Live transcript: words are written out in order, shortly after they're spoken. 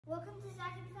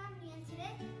Zac and Family, and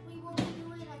today we will be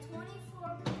doing a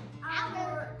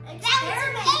 24-hour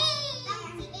experiment.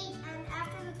 And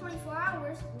after the 24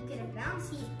 hours, we'll get a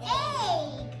bouncy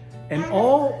egg. And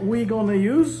all we're gonna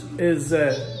use is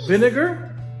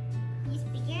vinegar,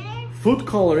 food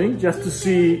coloring, just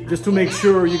to make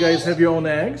sure you guys have your own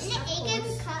eggs,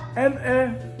 and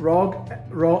a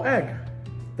raw egg.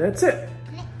 That's it.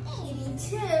 Me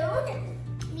too.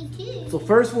 So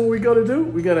first, what we gotta do,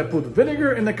 we gotta put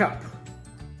vinegar in the cup.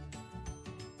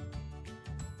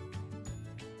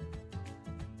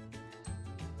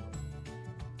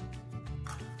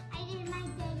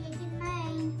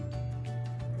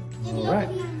 All right.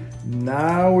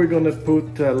 Now we're gonna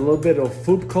put a little bit of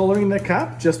food coloring in the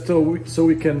cup, just so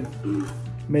we can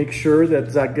make sure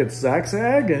that Zac gets Zac's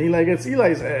egg and Eli gets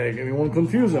Eli's egg, and we won't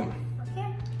confuse them.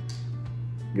 Okay.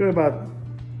 Give it about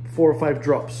 4 or 5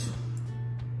 drops.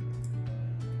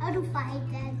 I'll do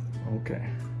 5 then. Okay.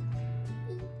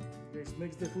 Just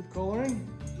mix the food coloring.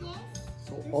 Yes.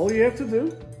 So all you have to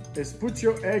do is put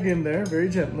your egg in there very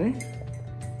gently.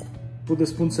 Put the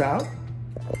spoons out.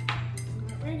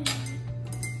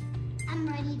 I'm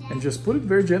ready then. And just put it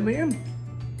very gently in.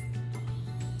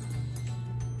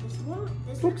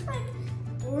 This looks like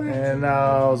orange. And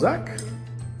now Zac.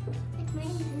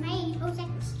 Mine. Oh, Zac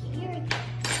is scared.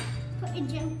 Put it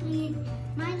gently in.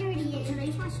 Mine already is. Should I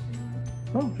use my spoon?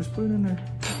 Oh, just put it in there.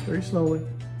 Very slowly.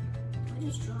 I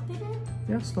just drop it in?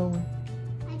 Yeah, slowly.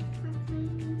 I put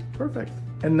mine. Perfect.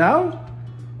 And now,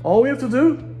 all we have to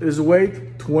do is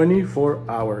wait 24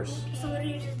 hours. So do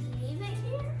you just leave it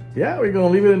here? Yeah, we're gonna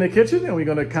leave it in the kitchen and we're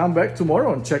gonna come back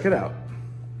tomorrow and check it out.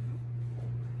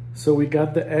 So we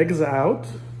got the eggs out.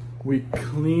 We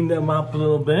cleaned them up a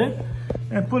little bit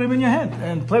and put them in your hand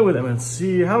and play with them and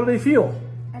see how they feel.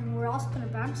 And we're also gonna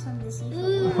bounce them to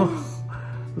see.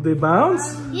 Do they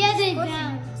bounce? Yeah, they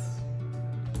bounce.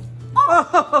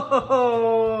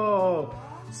 Oh!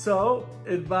 So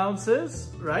it bounces,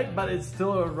 right? But it's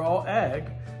still a raw egg.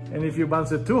 And if you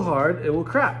bounce it too hard, it will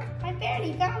crack. I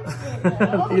barely bounced it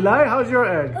though. Eli, how's your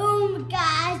egg? Oh my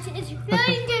gosh, it's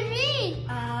feeling to me.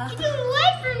 Get it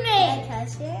away from me. Can I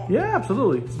touch it? Yeah,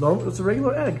 absolutely. It's normal. It's a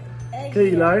regular egg.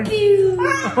 Okay, Eli. Mine's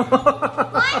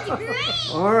great.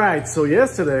 All right. So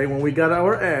yesterday, when we got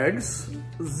our eggs,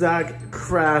 Zac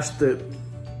crashed it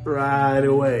right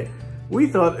away. We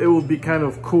thought it would be kind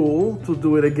of cool to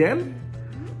do it again.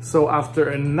 So after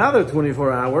another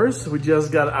 24 hours, we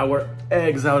just got our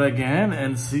eggs out again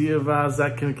and see if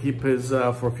Zac can keep his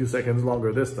for a few seconds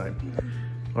longer this time.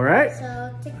 All right?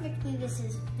 So technically this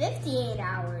is 58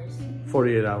 hours.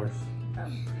 48 hours.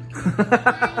 Can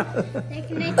I take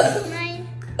mine?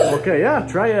 Okay, yeah,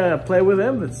 try play with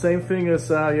them. The same thing as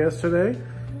yesterday.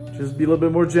 Just be a little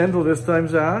bit more gentle this time,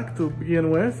 Zac, to begin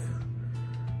with.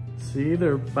 See,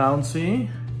 they're bouncy.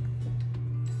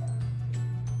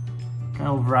 Kind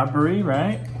of rubbery,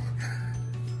 right?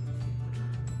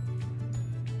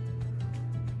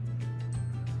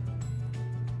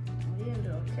 You need to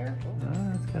be careful.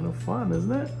 It's kind of fun,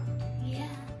 isn't it? Yeah.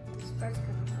 This part's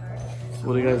gonna hurt. So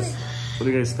what do you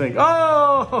guys think?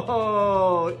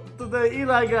 Oh! Today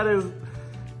Eli got his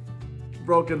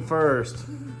broken first.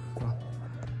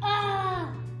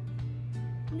 Ah!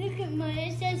 Look at mine.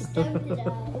 It says stumped it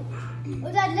out.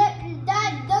 Oh, Dad,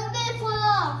 don't let it fall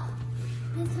off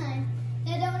this time.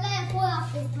 Dad, don't let it fall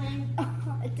off this time.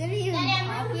 It didn't even Dad,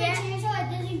 I'm moving my chair so it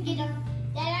doesn't get up.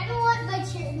 Dad, I don't want my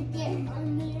chair to get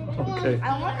on there. Okay. I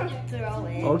want to throw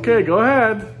it. Okay, go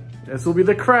ahead. This will be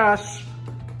the crash.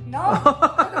 No.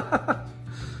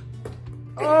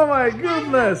 Oh my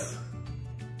goodness.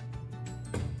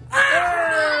 There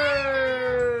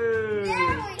we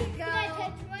go. Can I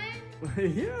touch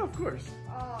mine? Yeah, of course.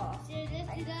 Oh.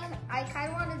 I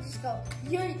kind of want to just go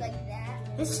like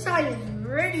that. This time is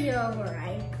really over,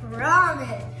 I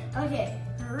promise. Okay,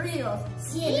 for real.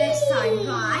 See you next time,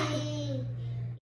 bye.